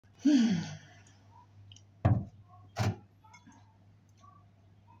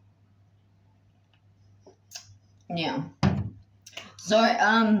Yeah. So,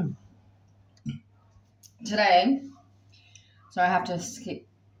 today, so I have to skip.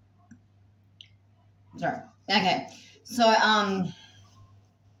 Sorry. Okay. So, what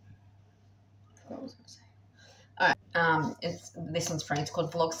was I going to say? All right. This one's free. It's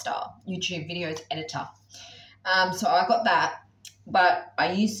called Vlogstar, YouTube Videos Editor. So I got that, but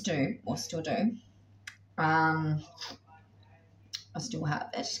I used to, or still do. I still have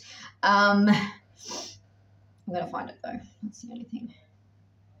it. I'm gonna find it though. That's the only thing.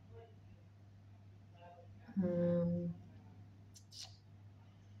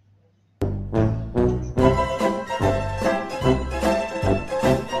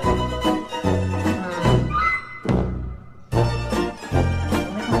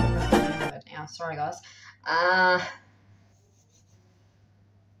 Sorry, guys.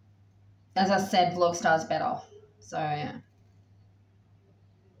 As I said, Vlogstar's better. So yeah.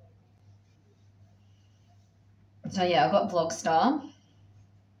 So yeah, I got Vlogstar.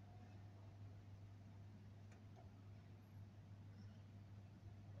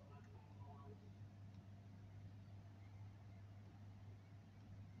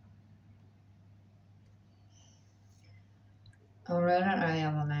 I don't know the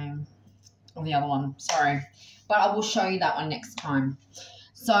other name. Or the other one, sorry. But I will show you that one next time.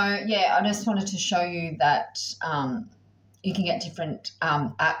 So yeah, I just wanted to show you that you can get different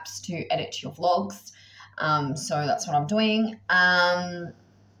apps to edit your vlogs. So that's what I'm doing. And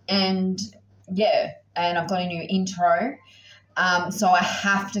yeah, and I've got a new intro. So I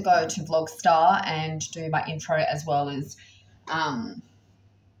have to go to Vlogstar and do my intro as well as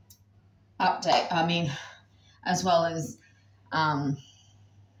as well as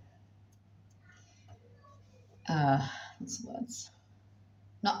what's the words?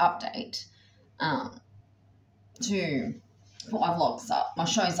 Not update. To put my vlogs up, my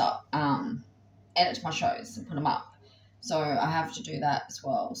shows up, edit my shows and put them up. So I have to do that as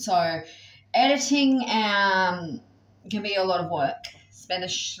well. So editing can be a lot of work,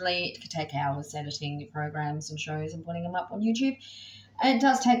 especially it could take hours editing your programs and shows and putting them up on YouTube. And it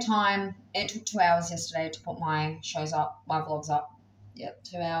does take time. It took 2 hours yesterday to put my shows up, my vlogs up. Yep,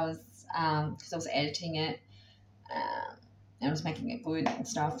 2 hours because I was editing it and I was making it good and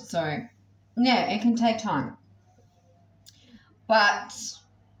stuff. So yeah, it can take time. But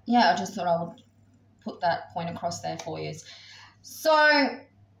yeah, I just thought I would put that point across there for you. So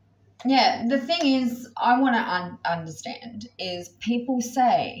yeah, the thing is, I want to understand is people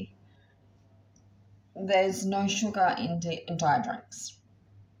say there's no sugar in diet drinks.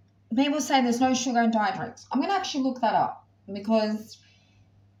 People say there's no sugar in diet drinks. I'm going to actually look that up because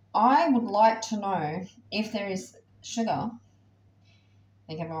I would like to know if there is sugar. I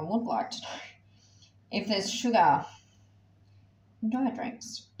think everyone would like to know if there's sugar in diet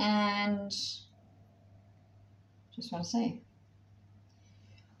drinks. And just want to see.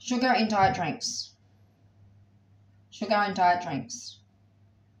 Sugar in diet drinks. Sugar in diet drinks.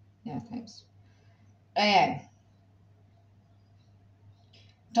 Yeah, thanks. Okay.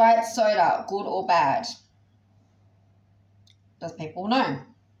 Diet soda, good or bad? Does people know?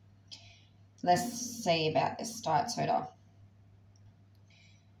 Let's see about this diet soda.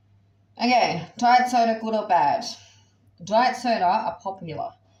 Okay, diet soda, good or bad? Diet soda are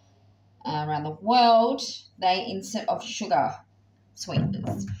popular around the world. They instead of sugar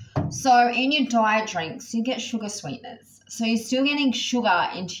sweeteners. So in your diet drinks, you get sugar sweeteners. So you're still getting sugar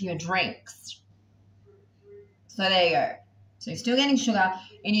into your drinks. So there you go. So you're still getting sugar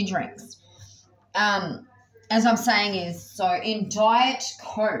in your drinks. As I'm saying is, so in Diet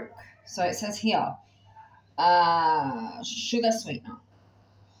Coke, so it says here, sugar sweetener.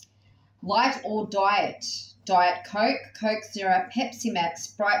 Light or diet. Diet Coke, Coke Zero, Pepsi Max,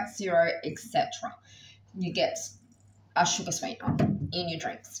 Sprite Zero, etc. You get a sugar sweetener in your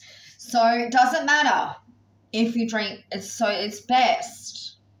drinks. So it doesn't matter if you drink, it's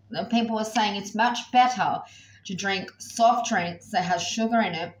best. People are saying it's much better to drink soft drinks that has sugar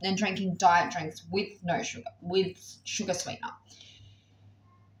in it than drinking diet drinks with no sugar, with sugar sweetener.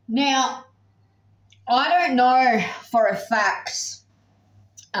 Now, I don't know for a fact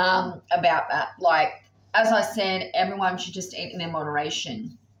about that. Like, as I said, everyone should just eat in their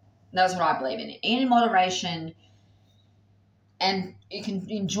moderation. That's what I believe in. Eat in moderation, and you can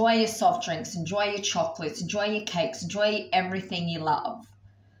enjoy your soft drinks, enjoy your chocolates, enjoy your cakes, enjoy everything you love,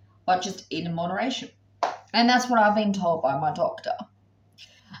 but just eat in moderation. And that's what I've been told by my doctor.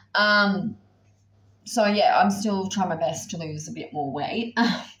 So yeah, I'm still trying my best to lose a bit more weight.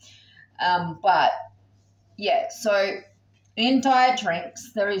 But yeah, so in diet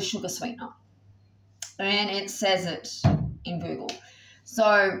drinks, there is sugar sweetener. And it says it in Google.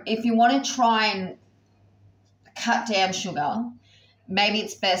 So if you want to try and cut down sugar, maybe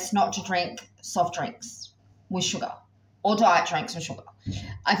it's best not to drink soft drinks with sugar or diet drinks with sugar.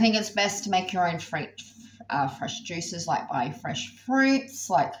 I think it's best to make your own fresh juices, like buy fresh fruits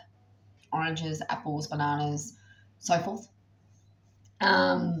like oranges, apples, bananas, so forth.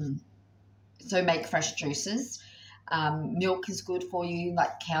 So make fresh juices. Milk is good for you,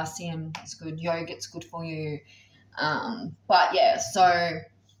 like calcium is good, yogurt's good for you. But yeah, so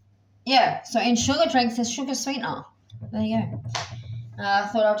in sugar drinks, there's sugar sweetener. There you go. I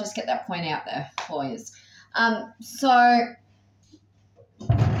thought I'll just get that point out there for you. So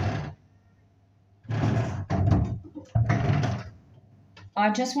I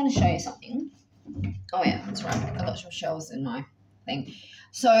just want to show you something. Oh yeah, that's right. I got some shells in my thing.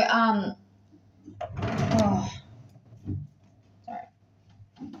 So sorry.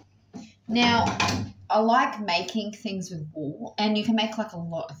 Now I like making things with wool, and you can make like a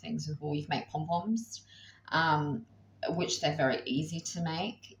lot of things with wool. You can make pom-poms, which they're very easy to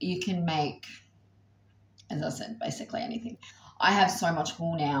make. You can make, as I said, basically anything. I have so much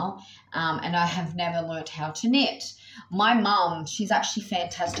wool now, and I have never learned how to knit. My mum, she's actually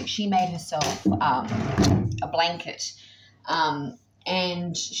fantastic. She made herself a blanket,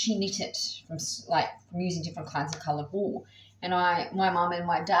 and she knit it from using different kinds of coloured wool. And my mum and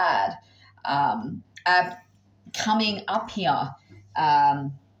my dad are coming up here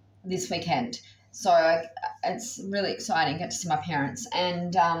this weekend. So it's really exciting. Get to see my parents,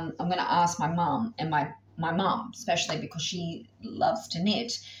 and I'm going to ask my mum and my mum, especially because she loves to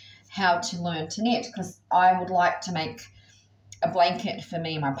knit, how to learn to knit, because I would like to make a blanket for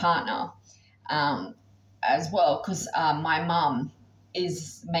me and my partner as well, because my mum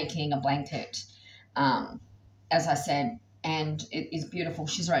is making a blanket, as I said, and it is beautiful.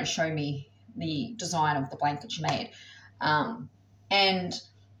 She's already shown me the design of the blanket she made. And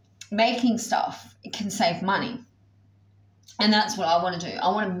making stuff, it can save money. And that's what I want to do. I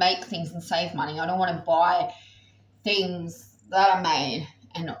want to make things and save money. I don't want to buy things that are made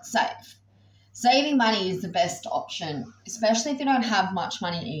and not save. Saving money is the best option, especially if you don't have much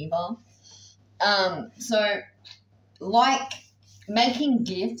money either. So like making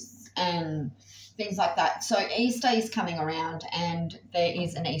gifts and things like that. So Easter is coming around, and there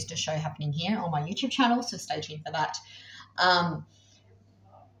is an Easter show happening here on my YouTube channel, so stay tuned for that.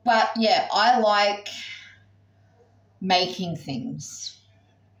 But yeah, I like making things,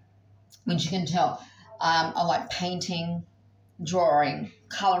 which you can tell. I like painting, drawing,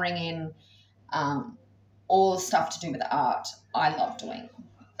 colouring in, all stuff to do with art I love doing.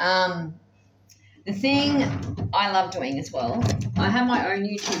 The thing I love doing as well, I have my own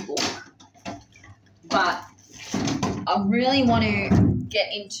YouTube book, but I really want to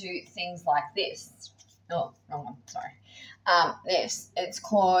get into things like this. Oh, wrong one, sorry. This, it's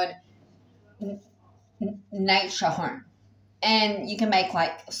called Nature Home, and you can make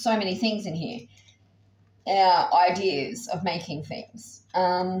like so many things in here. Ideas of making things,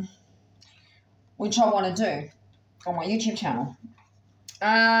 which I want to do on my YouTube channel.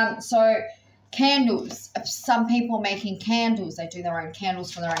 So candles. Some people are making candles. They do their own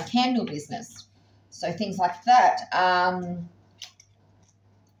candles for their own candle business. So things like that.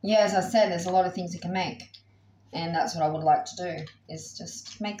 Yeah, as I said, there's a lot of things you can make. And that's what I would like to do, is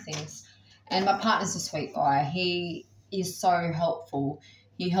just make things. And my partner's a sweet guy. He is so helpful.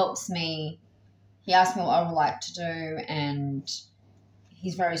 He helps me. He asked me what I would like to do, and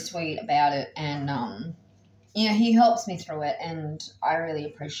he's very sweet about it. And, he helps me through it, and I really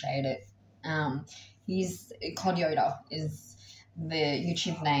appreciate it. He's Cod Yoda is the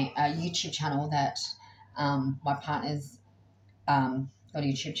YouTube channel that my partner's got a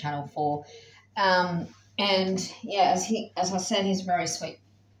YouTube channel for. And yeah, as I said, he's a very sweet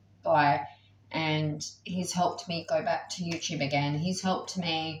guy, and he's helped me go back to YouTube again. He's helped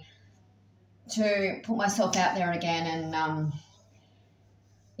me to put myself out there again, and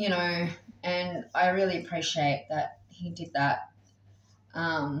and I really appreciate that he did that.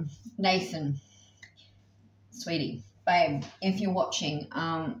 Nathan, sweetie, babe, if you're watching,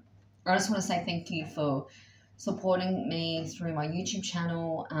 I just want to say thank you for supporting me through my YouTube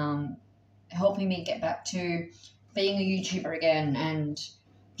channel, helping me get back to being a YouTuber again, and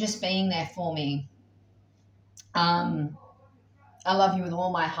just being there for me. I love you with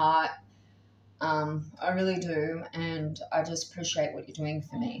all my heart. I really do, and I just appreciate what you're doing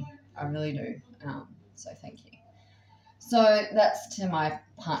for me. I really do. So thank you. So that's to my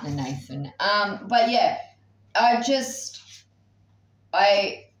partner Nathan. But yeah, I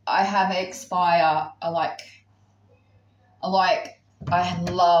have Expire. Like, I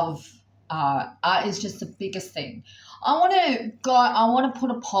love art. Art is just the biggest thing. I want to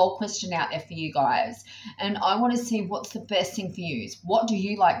put a poll question out there for you guys, and I want to see what's the best thing for you. What do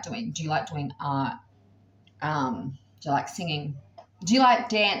you like doing? Do you like doing art? Do you like singing? Do you like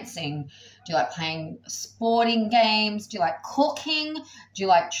dancing? Do you like playing sporting games? Do you like cooking? Do you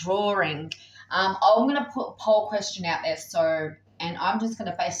like drawing? I'm going to put a poll question out there, and I'm just going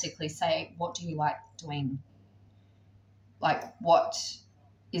to basically say, what do you like doing? Like, what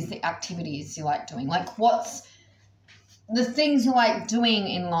is the activities you like doing? Like, what's the things you like doing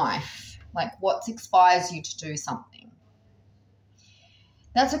in life? Like, what inspires you to do something?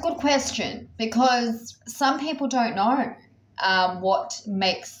 That's a good question, because some people don't know what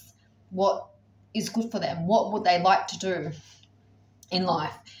is good for them. What would they like to do in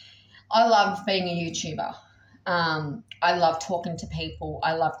life? I love being a YouTuber. I love talking to people.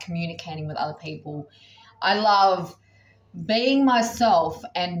 I love communicating with other people. I love being myself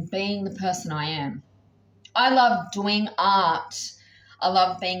and being the person I am. I love doing art. I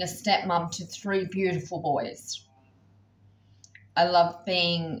love being a stepmom to 3 beautiful boys. I love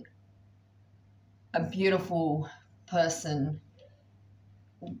being a beautiful person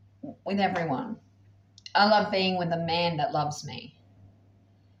with everyone. I love being with a man that loves me.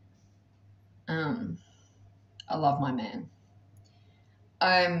 I love my man.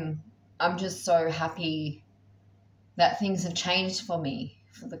 I'm just so happy that things have changed for me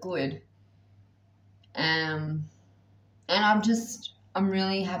for the good. And I'm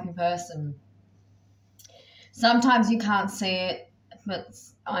really happy person. Sometimes you can't see it, but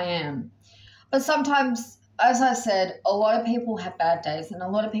I am. But sometimes, as I said, a lot of people have bad days and a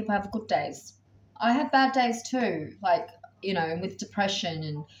lot of people have good days. I have bad days too, like, with depression,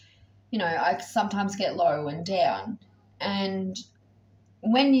 and, I sometimes get low and down. And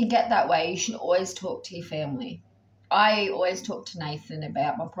when you get that way, you should always talk to your family. I always talk to Nathan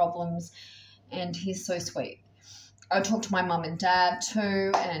about my problems, and he's so sweet. I talk to my mum and dad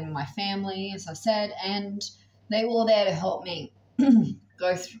too, and my family, as I said, and they were there to help me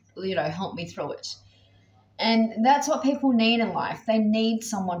go through, help me through it. And that's what people need in life. They need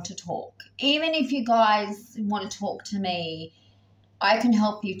someone to talk. Even if you guys want to talk to me, I can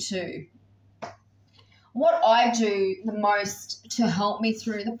help you too. What I do the most to help me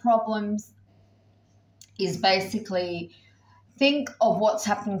through the problems is basically think of what's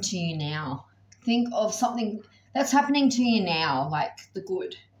happening to you now. Think of something that's happening to you now, like the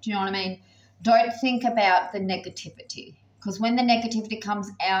good. Do you know what I mean? Don't think about the negativity, because when the negativity comes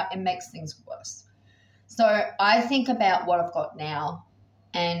out, it makes things worse. So I think about what I've got now,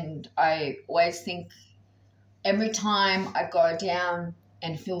 and I always think every time I go down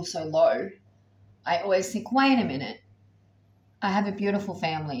and feel so low, I always think, wait a minute, I have a beautiful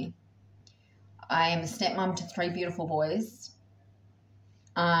family. I am a stepmom to 3 beautiful boys.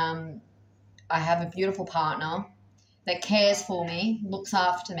 I have a beautiful partner that cares for me, looks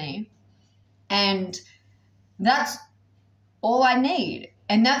after me, and that's all I need.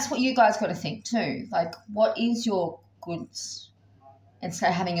 And that's what you guys got to think too. Like, what is your goods instead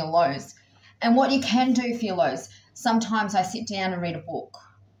of having your lows? And what you can do for your lows. Sometimes I sit down and read a book,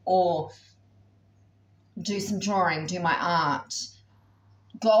 or do some drawing, do my art,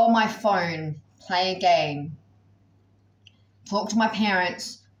 go on my phone, play a game, talk to my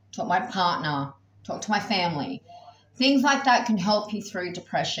parents, talk to my partner, talk to my family. Things like that can help you through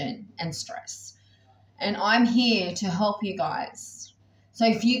depression and stress. And I'm here to help you guys. So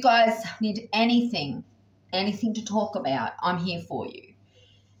if you guys need anything to talk about, I'm here for you.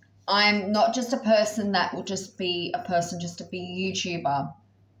 I'm not just a person that will just be a person just to be a YouTuber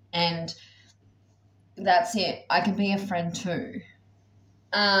and that's it. I can be a friend too.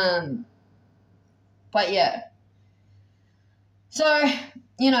 But yeah. So,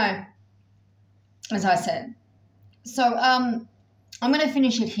 as I said. So, I'm going to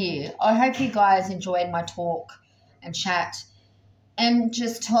finish it here. I hope you guys enjoyed my talk and chat, and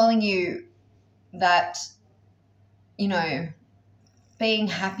just telling you that, being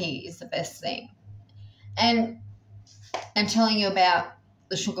happy is the best thing. And telling you about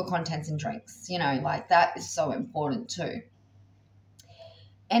the sugar contents in drinks, like that is so important too.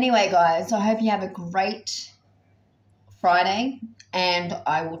 Anyway, guys, I hope you have a great Friday, and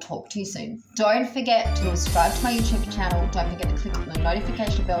I will talk to you soon. Don't forget to subscribe to my YouTube channel. Don't forget to click on the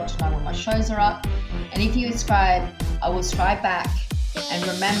notification bell to know when my shows are up. And if you subscribe, I will subscribe back. And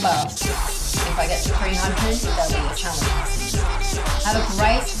remember, if I get to 300, there'll be a challenge. Have a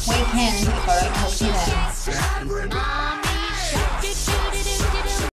great weekend if I don't talk to you then.